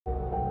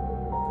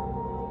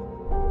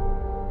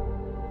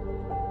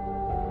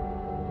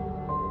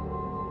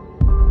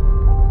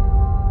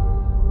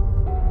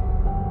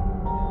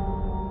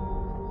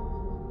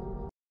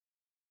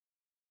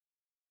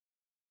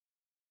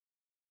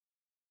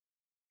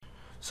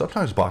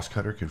Sometimes box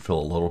cutter can feel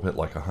a little bit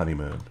like a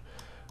honeymoon,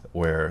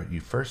 where you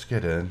first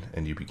get in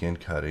and you begin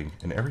cutting,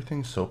 and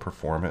everything's so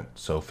performant,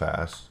 so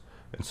fast,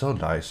 and so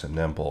nice and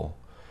nimble.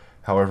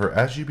 However,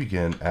 as you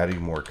begin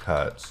adding more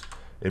cuts,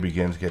 it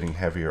begins getting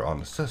heavier on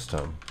the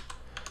system.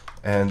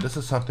 And this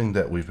is something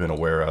that we've been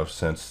aware of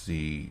since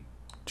the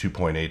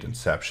 2.8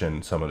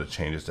 inception, some of the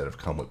changes that have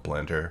come with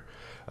Blender.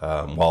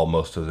 While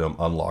most of them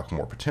unlock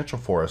more potential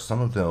for us, some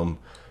of them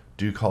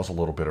do cause a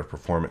little bit of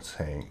performance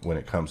hang when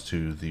it comes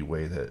to the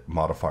way that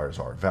modifiers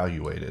are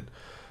evaluated.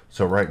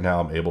 So right now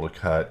I'm able to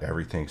cut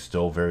everything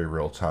still very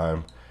real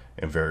time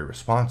and very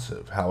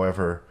responsive.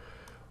 However,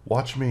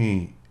 watch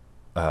me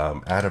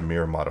add a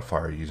mirror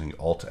modifier using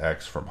Alt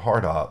X from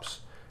Hard Ops,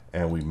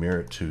 and we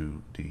mirror it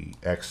to the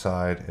X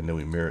side, and then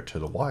we mirror it to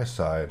the Y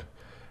side,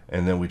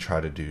 and then we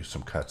try to do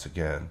some cuts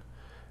again.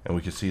 And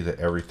we can see that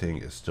everything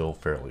is still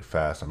fairly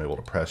fast. I'm able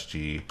to press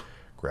G,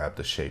 grab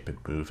the shape and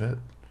move it.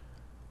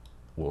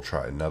 We'll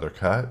try another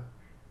cut,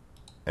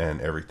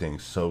 and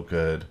everything's so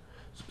good.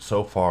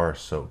 So far,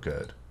 so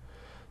good.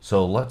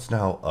 So let's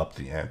now up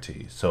the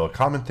ante. So a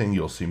common thing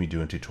you'll see me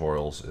do in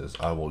tutorials is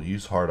I will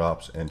use Hard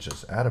Ops and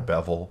just add a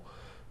bevel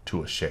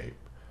to a shape.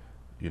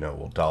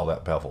 We'll dial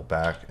that bevel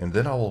back, and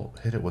then I will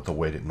hit it with a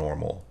weighted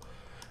normal.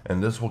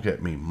 And this will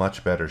get me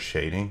much better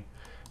shading.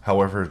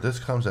 However, this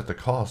comes at the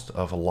cost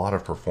of a lot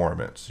of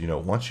performance.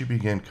 Once you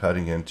begin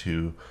cutting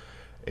into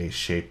a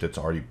shape that's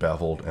already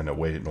beveled and a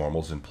weighted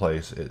normal's in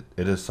place, it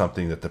is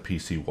something that the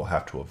PC will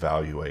have to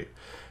evaluate.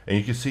 And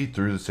you can see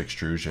through this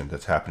extrusion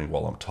that's happening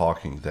while I'm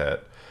talking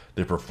that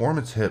the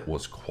performance hit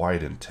was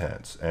quite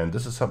intense. And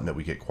this is something that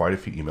we get quite a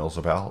few emails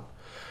about,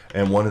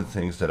 and one of the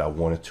things that I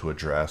wanted to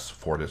address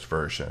for this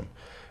version.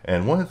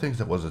 And one of the things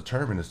that was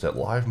determined is that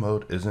live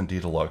mode is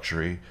indeed a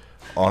luxury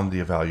on the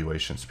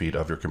evaluation speed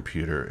of your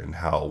computer and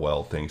how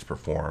well things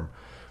perform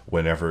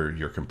whenever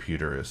your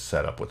computer is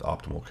set up with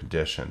optimal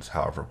conditions.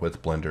 However,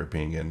 with Blender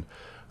being an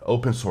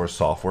open source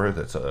software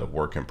that's a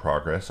work in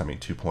progress,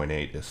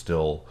 2.8 is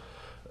still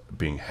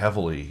being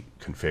heavily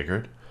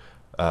configured.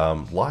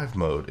 Live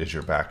mode is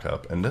your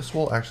backup, and this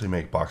will actually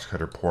make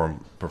boxcutter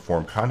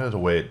perform kind of the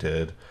way it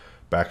did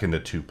back in the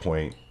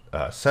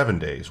 2.7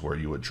 days, where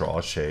you would draw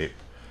a shape,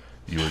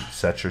 you would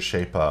set your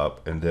shape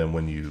up, and then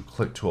when you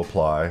click to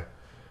apply,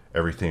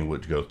 everything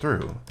would go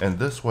through. And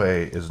this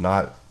way is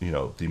not,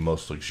 the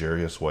most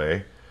luxurious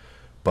way,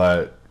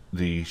 but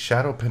the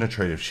shadow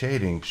penetrative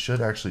shading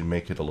should actually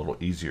make it a little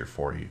easier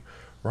for you.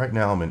 Right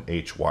now I'm in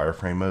H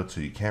wireframe mode,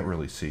 so you can't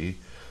really see.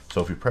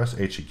 So if you press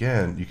H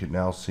again, you can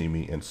now see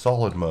me in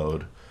solid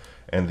mode,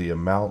 and the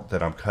amount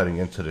that I'm cutting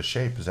into the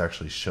shape is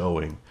actually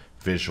showing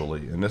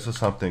visually. And this is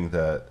something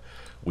that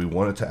we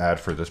wanted to add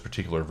for this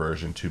particular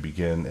version to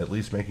begin at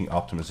least making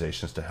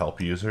optimizations to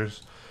help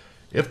users.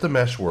 If the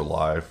mesh were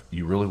live,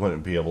 you really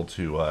wouldn't be able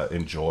to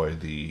enjoy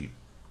the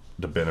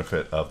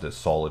benefit of this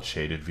solid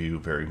shaded view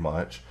very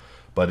much,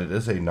 but it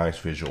is a nice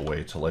visual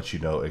way to let you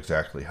know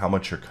exactly how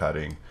much you're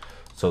cutting,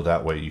 so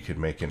that way you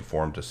can make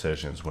informed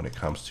decisions when it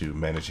comes to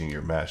managing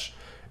your mesh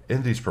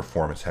in these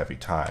performance heavy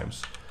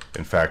times.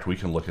 In fact, we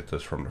can look at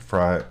this from the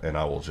front, and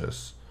I will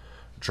just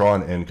draw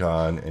an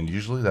end-gun, and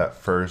usually that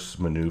first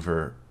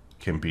maneuver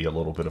can be a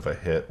little bit of a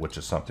hit, which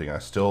is something I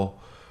still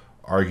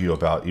argue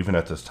about even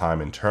at this time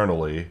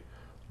internally.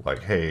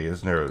 Like, hey,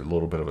 isn't there a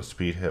little bit of a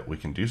speed hit we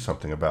can do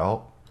something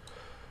about?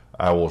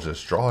 I will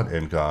just draw an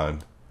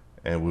end-gun,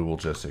 and we will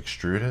just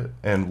extrude it.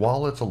 And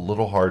while it's a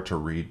little hard to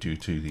read due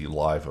to the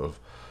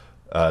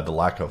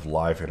lack of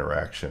live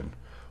interaction,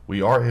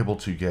 we are able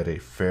to get a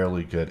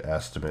fairly good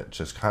estimate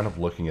just kind of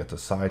looking at the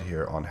side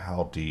here on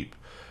how deep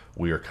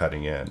we are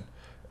cutting in.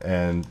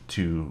 And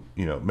to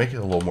make it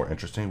a little more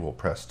interesting, we'll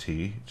press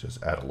T,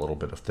 just add a little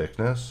bit of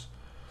thickness,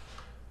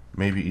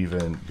 maybe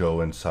even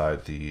go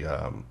inside the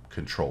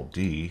Control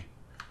D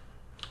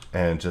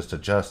and just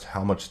adjust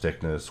how much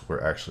thickness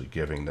we're actually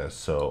giving this.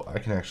 So I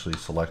can actually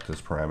select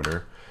this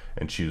parameter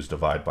and choose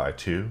divide by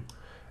 2.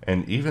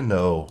 And even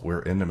though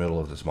we're in the middle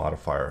of this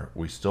modifier,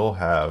 we still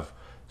have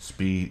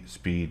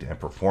speed and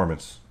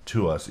performance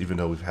to us, even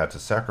though we've had to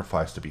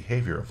sacrifice the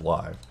behavior of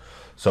live.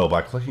 So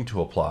by clicking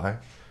to apply,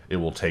 it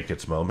will take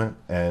its moment,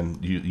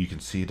 and you can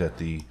see that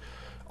the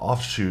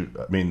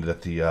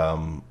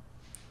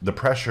the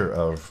pressure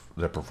of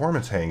the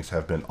performance hangs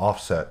have been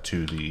offset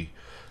to the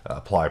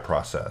apply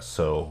process.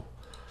 So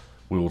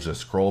we will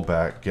just scroll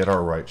back, get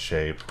our right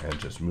shape, and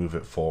just move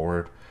it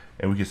forward,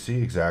 and we can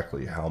see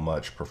exactly how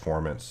much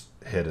performance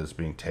hit is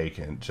being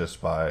taken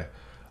just by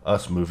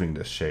us moving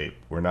this shape.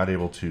 We're not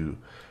able to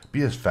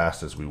be as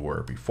fast as we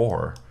were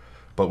before,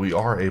 but we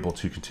are able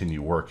to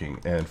continue working.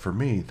 And for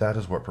me, that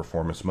is what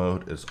performance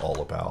mode is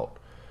all about.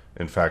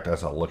 In fact,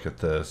 as I look at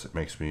this, it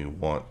makes me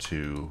want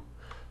to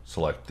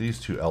select these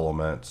two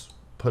elements,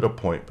 put a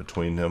point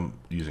between them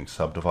using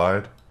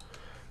subdivide,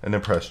 and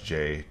then press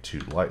J to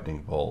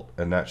lightning bolt,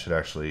 and that should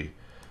actually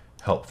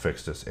help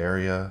fix this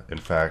area. In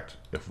fact,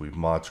 if we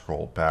mod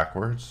scroll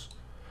backwards,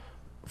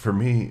 for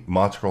me,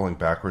 mod scrolling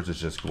backwards is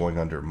just going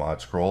under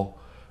mod scroll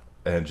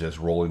and just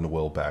rolling the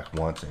wheel back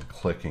once and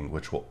clicking,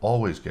 which will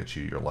always get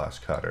you your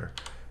last cutter.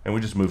 and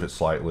we just move it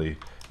slightly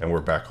and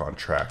we're back on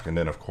track. And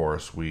then of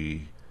course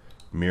we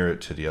mirror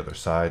it to the other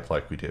side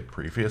like we did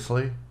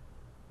previously,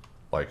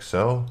 like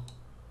so.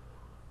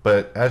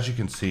 But as you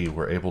can see,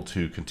 we're able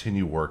to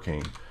continue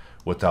working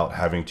without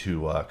having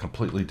to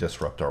completely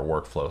disrupt our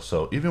workflow.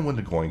 So even when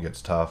the going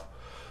gets tough,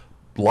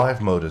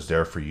 live mode is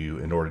there for you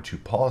in order to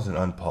pause and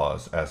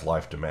unpause as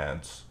life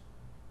demands.